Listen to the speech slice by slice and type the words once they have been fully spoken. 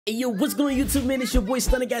Hey yo, what's going on YouTube, man? It's your boy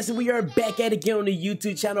Stunner, guys, and we are back at it again on the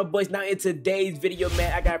YouTube channel, boys. Now in today's video,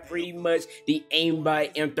 man, I got pretty much the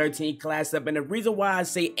aimbot M13 class up, and the reason why I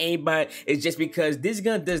say aimbot is just because this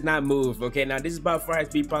gun does not move. Okay, now this is by far has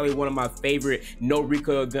to be probably one of my favorite no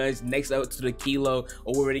recoil guns, next up to the Kilo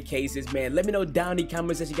or whatever the case is, man. Let me know down in the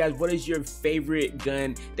comment section, guys, what is your favorite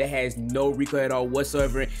gun that has no recoil at all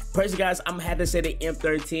whatsoever. Personally, guys, I'm had to say the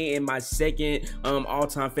M13, and my second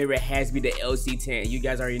all-time favorite has to be the LC10. You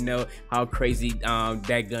guys already know how crazy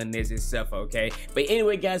that gun is itself, okay? But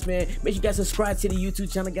anyway, guys, man, make sure you guys subscribe to the YouTube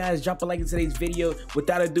channel, guys. Drop a like in today's video.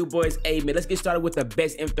 Without ado, boys, hey man, let's get started with the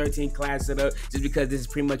best M13 class setup, just because this is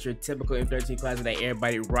pretty much your typical M13 class that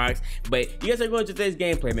everybody rocks. But you guys are going to today's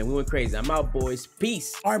gameplay, man. We went crazy. I'm out, boys.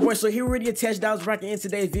 Peace. All right, boys, so here we're already attached. I was rocking in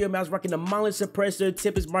today's video, man. I was rocking the Molly Suppressor,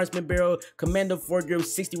 Tippis Marksman Barrel, Commando 4-grip,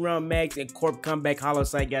 60-round mags, and Corp Comeback Hollow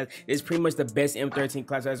Sight, guys. It's pretty much the best M13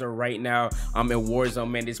 class as of right now in Warzone,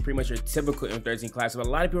 man. It's pretty much your typical M13 class. But a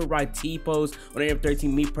lot of people rock T-pose on the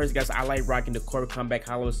M13. Me personally, guys, I like rocking the Corp Comeback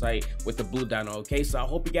Hollow Sight with the blue dino, okay? So I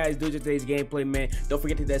hope you guys do today's gameplay, man. Don't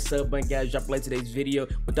forget to hit that sub button, guys. Drop a like to today's video.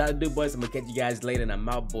 Without ado, boys, I'm gonna catch you guys later, and I'm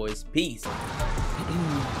out, boys. Peace.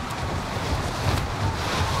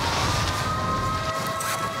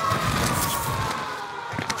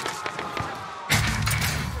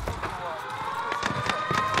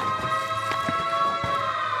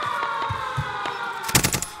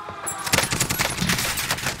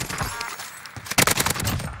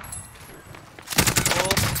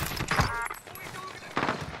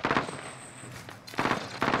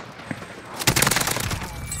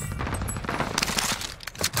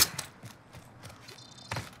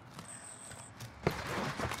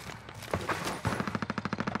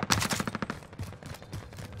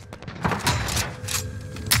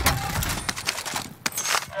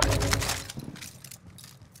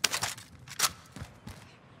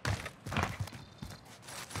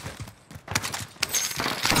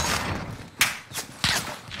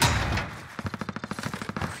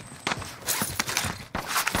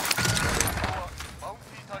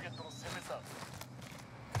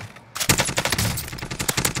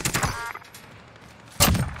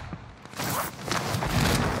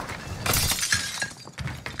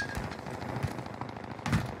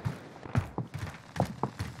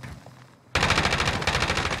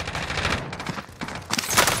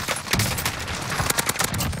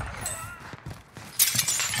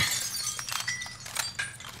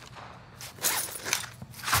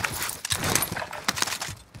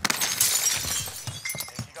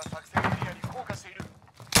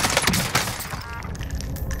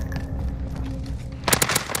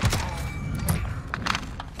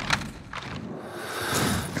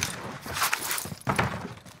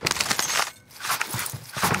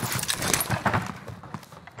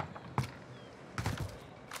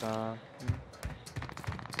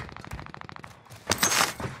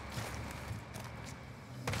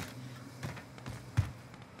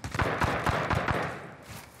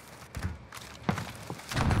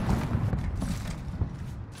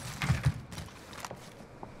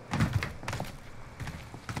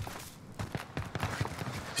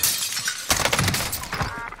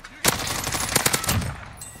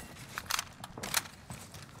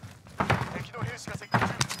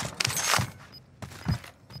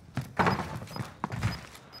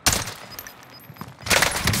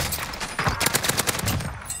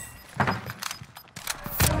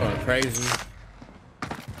 Crazy.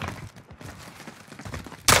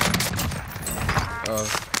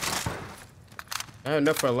 I have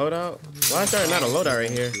enough for a loadout. Why is there not a loadout right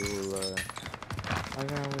here? I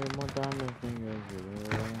got way more diamonds than you.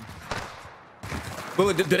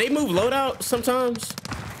 But do they move loadout sometimes?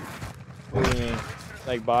 What do you mean?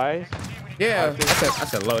 Like buys? Yeah, I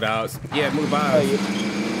said loadouts. Yeah, move buys.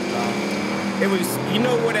 It was, you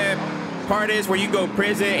know where that part is where you go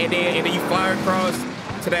prison and then you fly across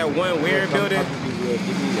to that one weird building?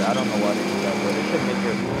 I don't know why they do that, but it should make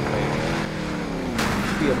your move right.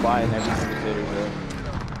 Be a buy in every single city, bro.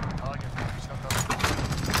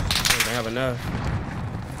 They have enough.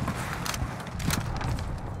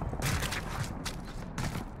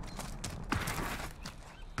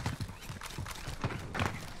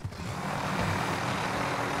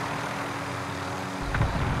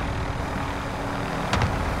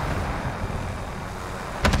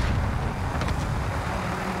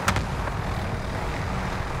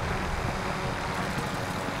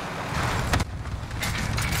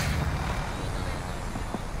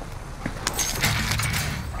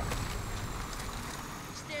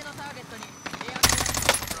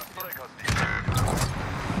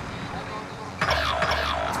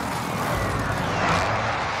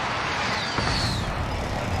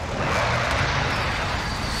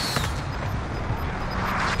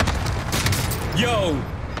 Yo,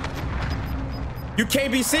 you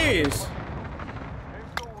can't be serious.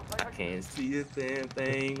 Can't see a damn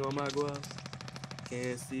thing on my guap.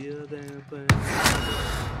 Can't see a damn thing.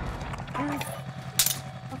 I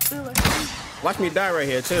feel like Watch me die right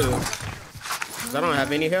here too. 'Cause I don't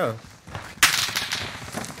have any health.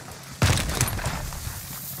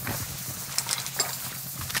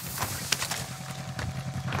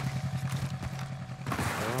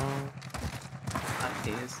 I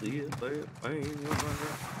can't see a damn thing on my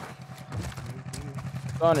guap.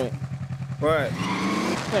 On it. What?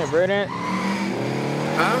 Playing Verdant?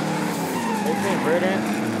 Huh? They playing Verdant?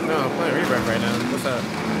 No, I'm playing Rebirth right now. What's up?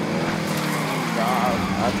 I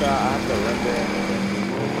have to run there.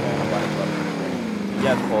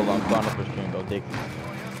 Yes, hold on. Start up a stream, though, Dick.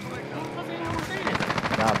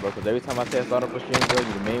 Nah, bro, because every time I say start up a stream, bro,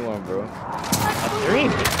 you're the main one, bro. I swear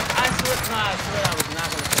I was not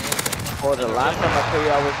gonna say anything. Oh, the last time I tell you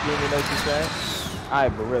I was streaming, you know what you said?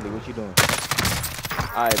 Alright, but really, what you doing?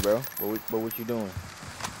 Alright, bro, but what you doing?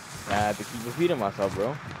 I have to keep repeating myself,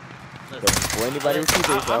 bro. So before anybody repeat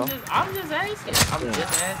themselves. I'm just asking. I'm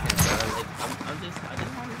just asking, bro. Like, I just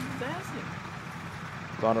want to be asking.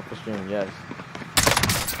 Start up a stream, yes.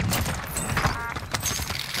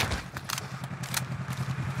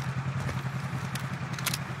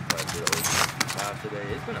 Today.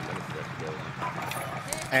 It's been a minute since I did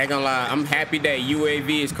one. I ain't gonna lie, I'm happy that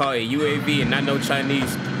UAV is called a UAV and not no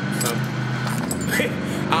Chinese. So,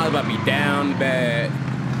 I was about to be down bad.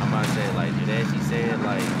 I'm about to say, like, do they actually say it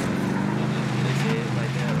like, do they say it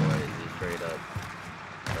like that, or is it straight up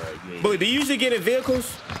UAV? But do you usually get in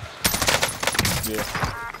vehicles? Yeah.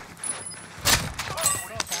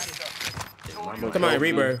 Come on,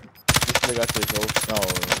 Rebirth. This nigga this whole no,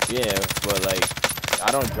 yeah, but like I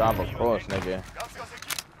don't drive across, nigga.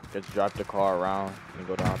 Just drop the car around and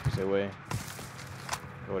go the opposite way.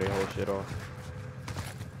 Throw their whole shit off.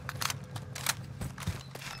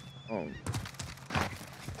 Oh.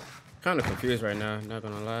 Kind of confused right now, not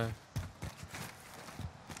gonna lie.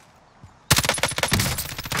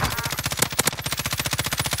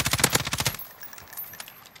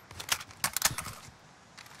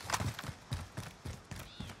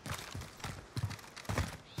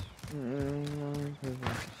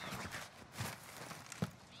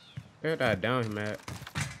 Where did I down him at?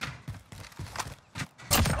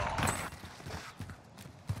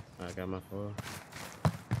 I got my four.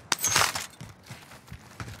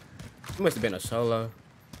 It must have been a solo.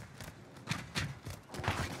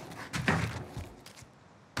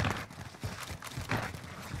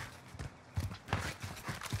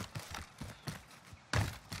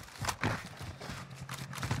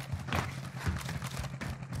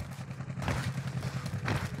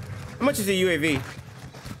 How much is the UAV?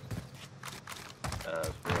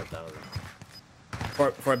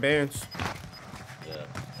 4,000. For bands? Yeah.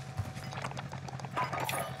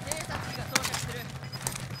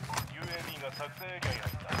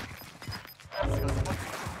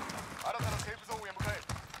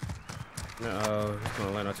 No, he's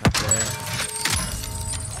gonna land on top of that.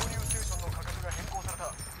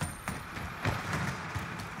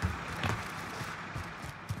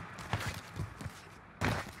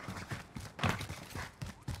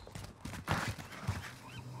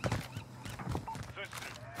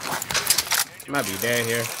 Might be dead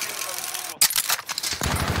here.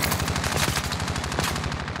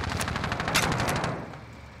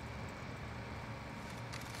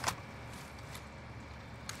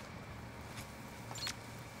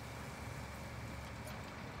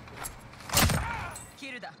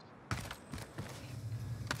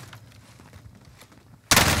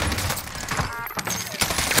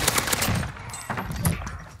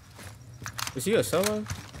 Is he a solo?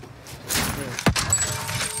 Yeah.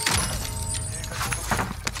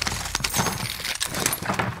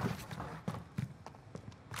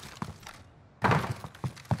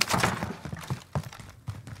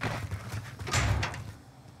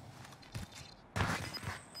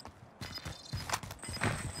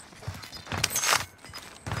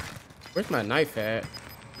 Where's my knife at?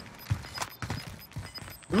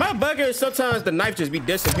 My bugger is sometimes the knife just be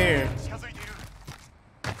disappearing.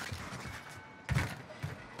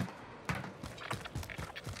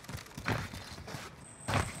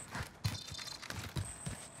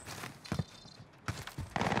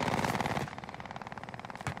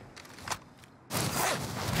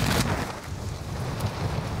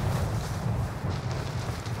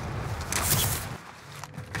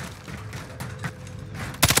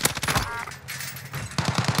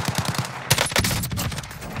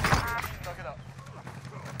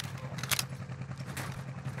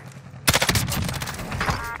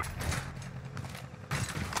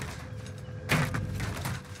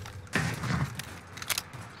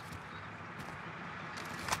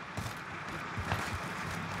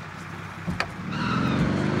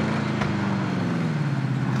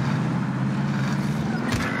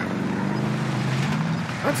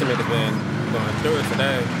 My teammate has been going through it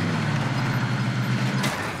today.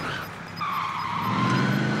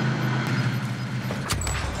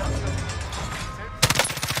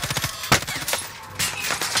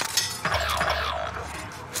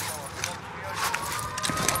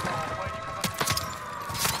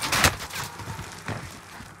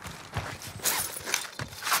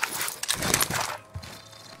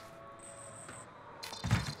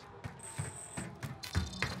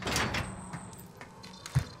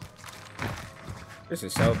 This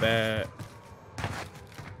is so bad.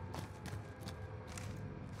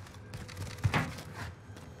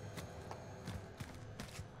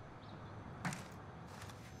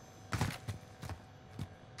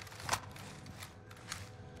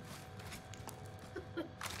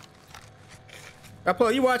 Apple,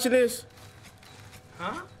 are you watching this?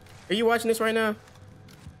 Huh? Are you watching this right now?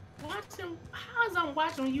 Watching? How's I'm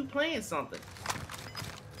watching when you playing something?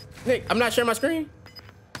 Nick, I'm not sharing my screen.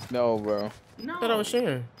 No, bro. No. I thought I was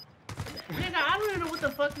sharing. Nigga, I don't even know what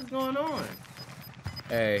the fuck is going on.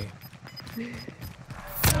 Hey.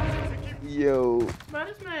 Yo. Bro,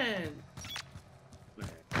 this man.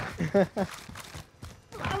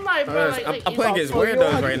 I'm like, bro, like, I'm playing against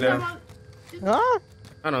weirdos right now. Huh?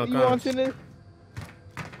 I don't You know. watching this?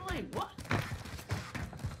 Wait, what?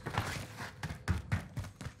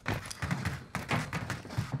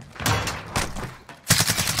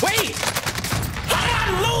 Wait! How did I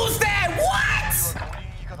lose that? What?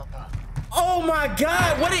 Oh my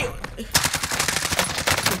god, what it?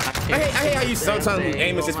 I hate how you sometimes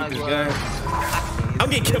aim assist with this gun. I'm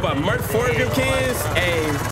getting killed by Merc 4 of your kids. Hey,